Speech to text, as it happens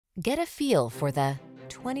Get a feel for the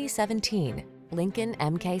 2017 Lincoln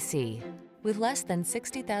MKC. With less than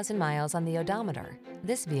 60,000 miles on the odometer,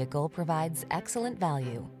 this vehicle provides excellent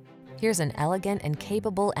value. Here's an elegant and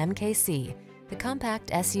capable MKC, the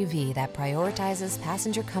compact SUV that prioritizes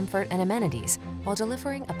passenger comfort and amenities while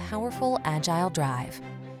delivering a powerful, agile drive.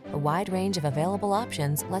 A wide range of available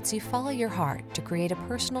options lets you follow your heart to create a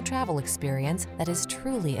personal travel experience that is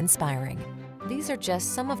truly inspiring. These are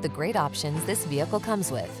just some of the great options this vehicle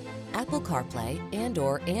comes with: Apple CarPlay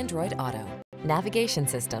and/or Android Auto, navigation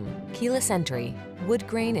system, keyless entry, wood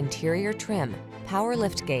grain interior trim, power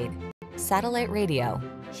liftgate, satellite radio,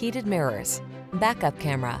 heated mirrors, backup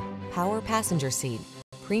camera, power passenger seat,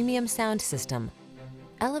 premium sound system.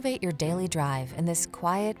 Elevate your daily drive in this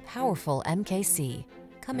quiet, powerful MKC.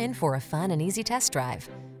 Come in for a fun and easy test drive.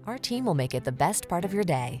 Our team will make it the best part of your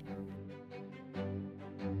day.